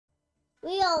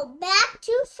We are back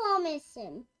to Farming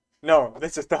Sim. No,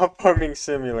 this is not Farming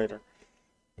Simulator.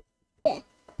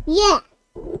 Yeah.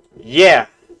 Yeah,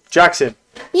 Jackson,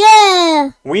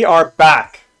 Yeah. we are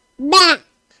back. Back.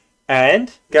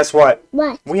 And guess what?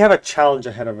 What? We have a challenge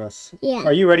ahead of us. Yeah.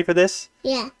 Are you ready for this?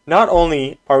 Yeah. Not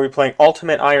only are we playing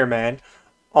Ultimate Iron Man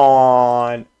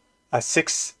on a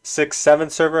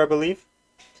 667 server, I believe.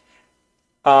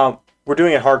 We're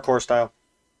doing it hardcore style.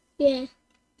 Yeah.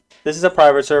 This is a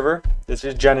private server. This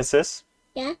is Genesis.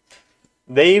 Yeah.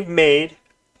 They've made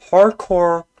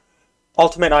hardcore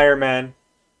Ultimate Iron Man,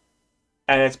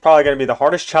 and it's probably going to be the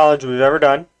hardest challenge we've ever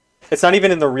done. It's not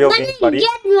even in the real game, buddy.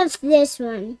 Get with this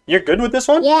one. You're good with this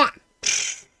one? Yeah.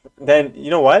 Then, you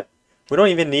know what? We don't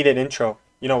even need an intro.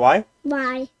 You know why?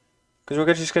 Why? Because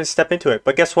we're just going to step into it.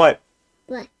 But guess what?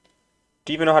 What?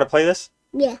 Do you even know how to play this?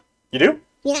 Yeah. You do?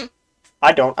 Yeah.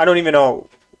 I don't. I don't even know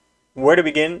where to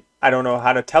begin. I don't know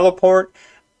how to teleport.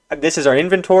 This is our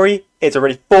inventory. It's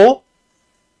already full.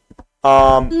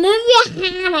 Move your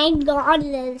hand. I got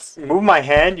this. Move my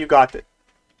hand. You got it.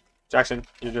 Jackson,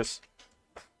 you're just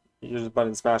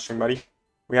button smashing, buddy.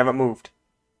 We haven't moved.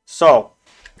 So,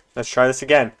 let's try this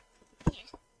again.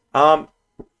 We're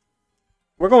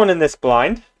going in this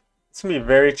blind. It's gonna be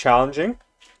very challenging.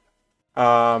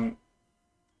 I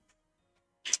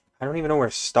don't even know where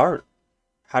to start.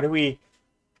 How do we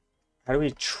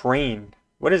train?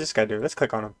 What does this guy do? Let's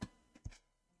click on him.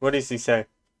 What does he say?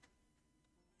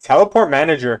 Teleport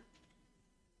manager.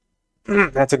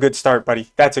 That's a good start, buddy.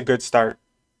 That's a good start.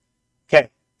 Okay.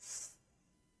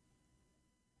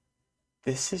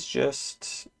 This is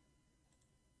just...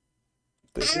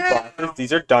 This is bosses.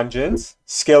 These are dungeons.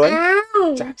 Skilling.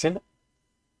 Ow. Jackson.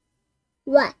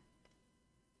 What?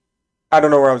 I don't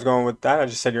know where I was going with that. I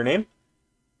just said your name.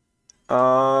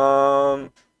 The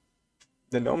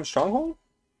Gnome Stronghold?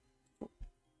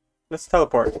 Let's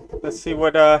teleport. Let's see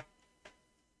what, let's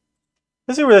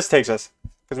see where this takes us.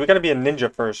 Because we gotta be a ninja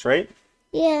first, right?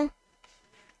 Yeah.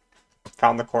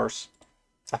 Found the course.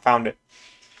 I found it.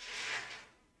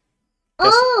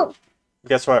 Oh!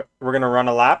 Guess what? We're gonna run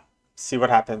a lap. See what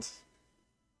happens.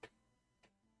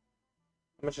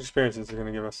 How much experience is it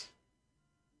gonna give us?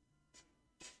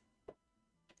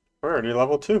 We're already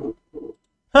level 2.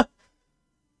 Huh.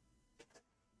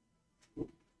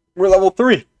 We're level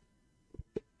 3.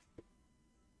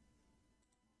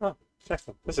 Oh,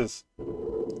 Jackson.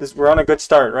 We're on a good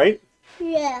start, right?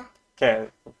 Yeah. Okay.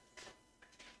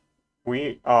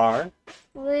 We're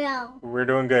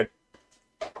doing good.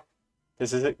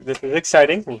 This is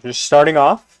exciting. We're just starting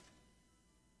off.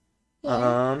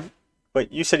 Yeah.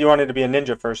 But you said you wanted to be a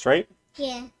ninja first, right?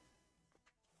 Yeah.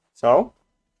 So,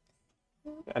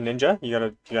 a ninja,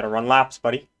 you gotta run laps,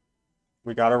 buddy.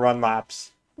 We gotta run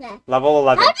laps. Yeah. Level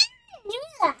 11. How did you do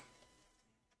that?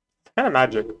 Kind of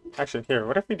magic. Actually, here,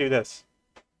 what if we do this?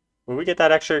 Will we get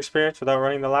that extra experience without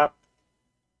running the lap?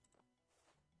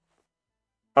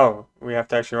 Oh, we have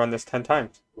to actually run this 10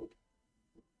 times.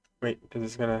 Wait, is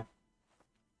this gonna...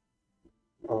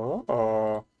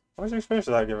 Oh. How much experience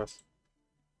does that give us?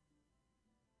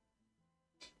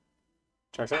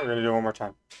 Jackson, we're gonna do it one more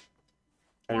time.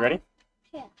 Are you ready?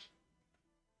 Yeah.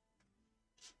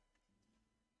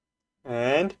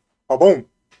 And... Oh, boom!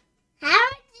 How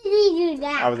did you do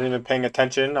that? I wasn't even paying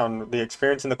attention on the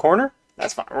experience in the corner.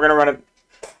 That's fine. We're gonna run it.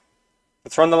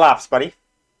 Let's run the laps, buddy.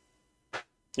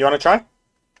 You wanna try?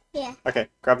 Yeah. Okay,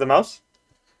 grab the mouse.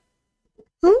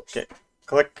 Oops. Okay,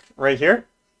 click right here.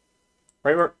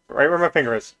 Right where my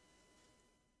finger is.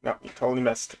 No, you totally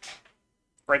missed.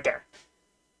 Right there.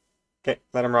 Okay,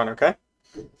 let him run, okay?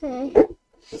 Okay.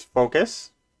 Just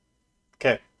focus.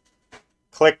 Okay.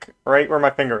 Click right where my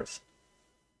finger is.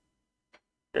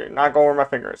 Okay, not going where my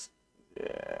finger is.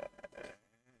 Yeah.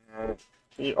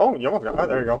 Oh, you almost got it.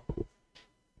 There you go.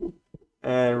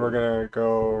 And we're gonna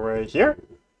go right here.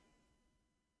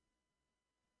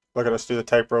 Look at us do the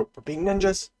tightrope. We're being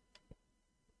ninjas.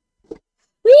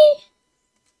 Whee!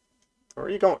 Where are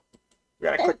you going? We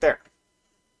gotta click there.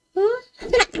 Huh?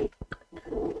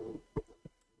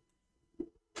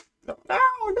 No.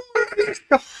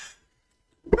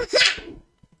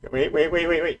 Wait.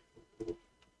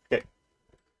 Okay.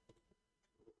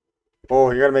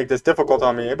 Oh, you're gonna make this difficult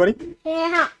on me, eh, buddy?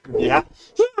 Yeah. Yeah.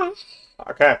 Yeah.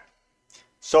 Okay.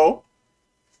 So.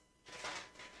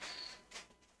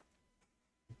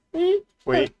 Wait.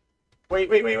 What?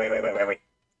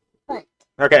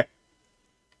 Okay.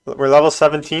 We're level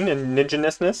 17 in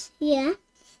ninja-ness. Yeah.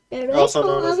 Also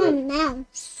known as a-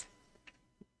 mouse.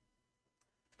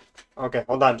 Okay,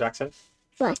 hold on, Jackson.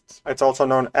 What? It's also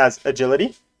known as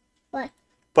agility. What?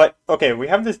 But, okay, we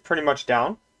have this pretty much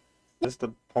down. This is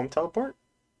the home teleport.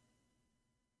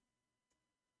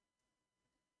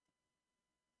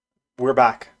 We're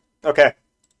back. Okay.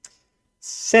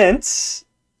 Since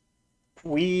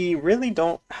we really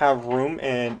don't have room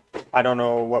and I don't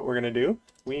know what we're going to do,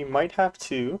 we might have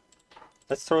to...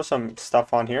 Let's throw some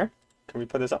stuff on here. Can we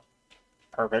put this up?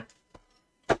 Perfect.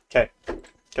 Okay.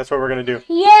 Guess what we're going to do?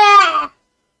 Yeah.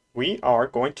 We are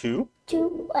going to...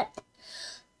 Do what?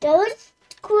 Don't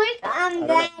click on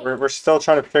that. We're still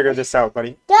trying to figure this out,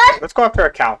 buddy. Let's go after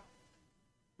a cow.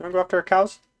 You want to go after our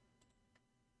cows?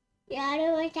 Yeah,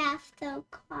 do it after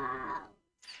cloud.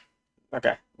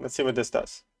 Okay, let's see what this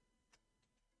does.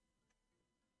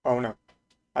 Oh no.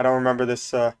 I don't remember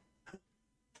this, Jaxon?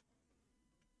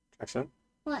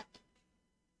 What?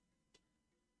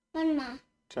 Mama.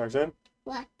 Jaxon?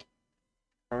 What?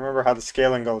 I remember how the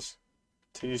scaling goes.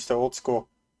 To use the old school.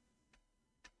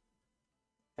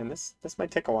 And this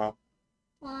might take a while.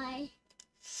 Why?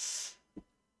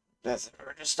 We're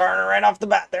just starting right off the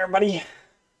bat there, buddy.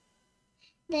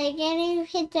 They're getting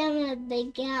hit them with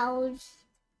big cows.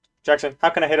 Jaxon,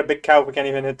 how can I hit a big cow if we can't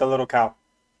even hit the little cow?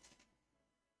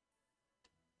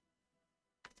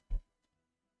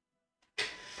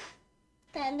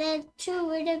 Then there's two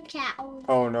little cows.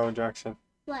 Oh no, Jaxon.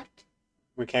 What?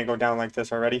 We can't go down like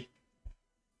this already.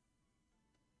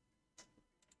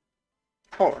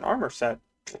 Oh, an armor set.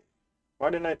 Why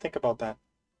didn't I think about that?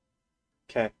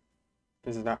 Okay.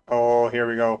 This is not... Oh, here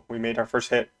we go. We made our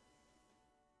first hit.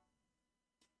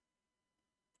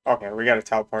 Okay, we gotta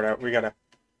teleport out. We gotta...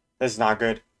 This is not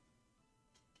good.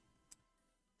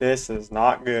 This is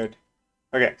not good.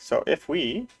 Okay, so if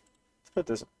we... Let's put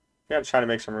this... We gotta try to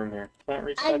make some room here. Can't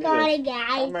reach I that got either. it,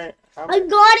 guys. How I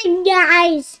got it,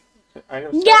 guys. Guys, I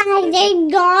got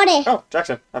it. Oh,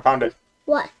 Jaxon, I found it.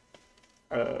 What?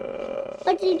 Uh...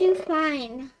 What did you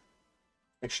find?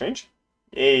 Exchange?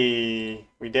 Yay,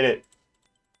 we did it.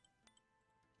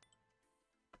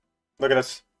 Look at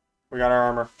us. We got our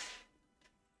armor.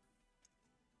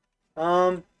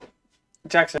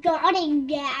 Jaxon. Got it,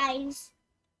 guys.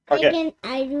 Okay.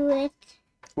 I do it.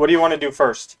 What do you want to do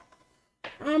first?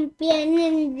 I'm being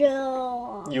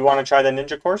ninja. You want to try the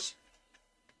ninja course?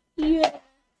 Yeah.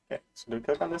 Okay, so do we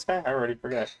click on this guy? I already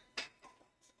forget.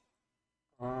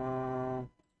 Dad,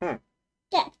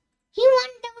 he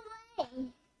went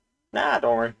away. Nah,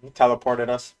 don't worry. He teleported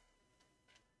us.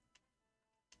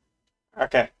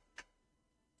 Okay.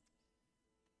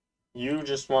 You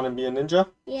just want to be a ninja?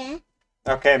 Yeah.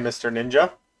 Okay, Mr.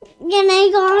 Ninja. Then I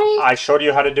got it. I showed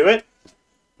you how to do it.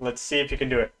 Let's see if you can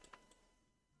do it.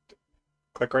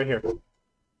 Click right here.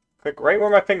 Click right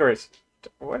where my finger is.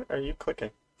 What are you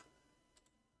clicking?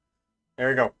 There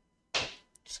we go.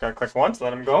 Just gotta click once,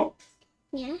 let him go.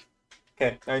 Yeah.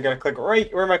 Okay, now you gotta click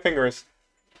right where my finger is.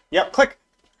 Yep, click.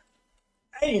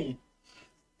 Hey!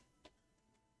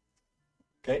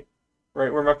 Okay,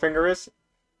 right where my finger is.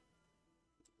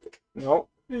 No,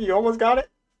 you almost got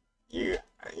it. You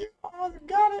almost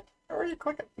got it. Where are you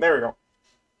clicking? There we go.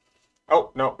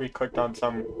 Oh, no, we clicked on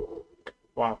some...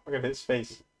 Wow, look at his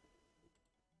face.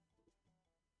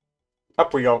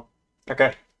 Up we go.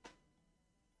 Okay.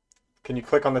 Can you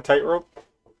click on the tightrope?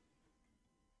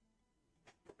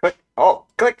 Click. Oh,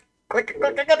 click. Click.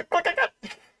 I got it. Click.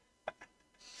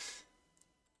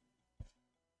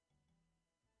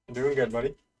 You're doing good,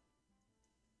 buddy.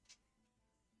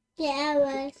 Yeah, I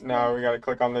was. Now we gotta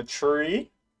click on the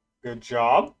tree. Good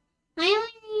job. I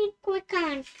only need to click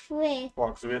on tree. Well,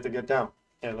 because we have to get down.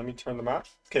 Yeah, let me turn the map.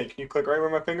 Okay, can you click right where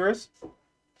my finger is?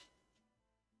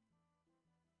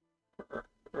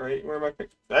 Right where my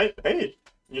finger... Hey,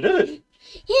 you did it.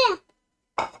 Yeah.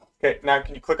 Okay, now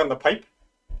can you click on the pipe?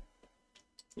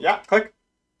 Yeah, click.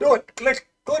 Do it. Click.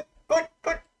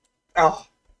 Oh,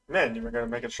 man, you were going to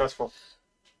make it stressful.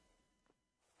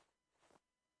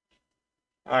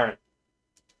 All right.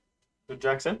 So,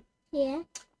 Jaxon? Yeah.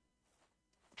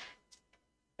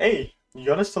 Hey, you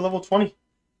got us to level 20.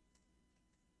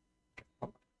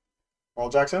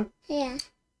 Well, Jaxon? Yeah.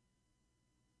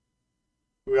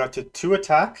 We got to 2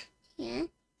 attack. Yeah.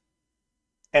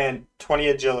 And 20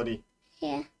 agility.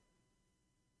 Yeah.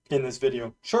 In this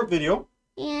video. Short video.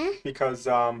 Yeah. Because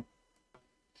you're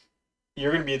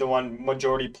going to be the one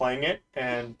majority playing it.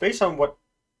 And based on what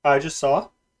I just saw.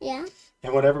 Yeah.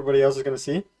 And what everybody else is going to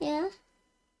see. Yeah.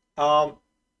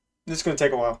 This is going to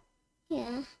take a while.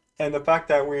 Yeah. And the fact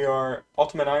that we are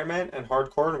Ultimate Iron Man and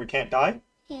hardcore and we can't die.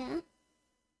 Yeah.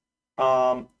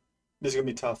 This is going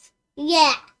to be tough.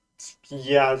 Yeah.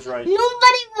 Yeah, that's right.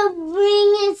 Nobody will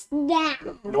bring us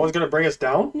down. No one's going to bring us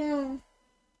down? No.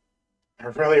 I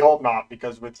really hope not,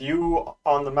 because with you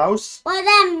on the mouse... Well,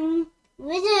 then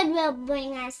wizard will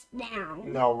bring us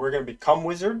down. No, we're going to become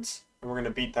wizards, and we're going to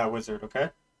beat that wizard,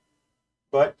 okay?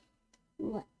 But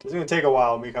what? It's going to take a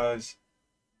while, because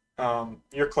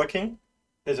Your clicking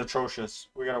is atrocious.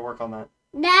 We gotta work on that.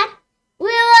 Dad, we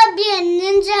will be a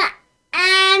ninja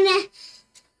and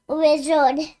a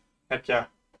wizard. Heck yeah.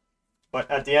 But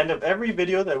at the end of every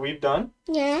video that we've done,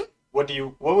 Yeah. what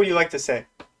would you like to say?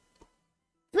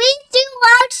 Thanks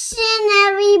for watching,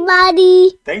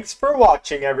 everybody. Thanks for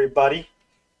watching, everybody.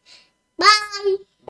 Bye.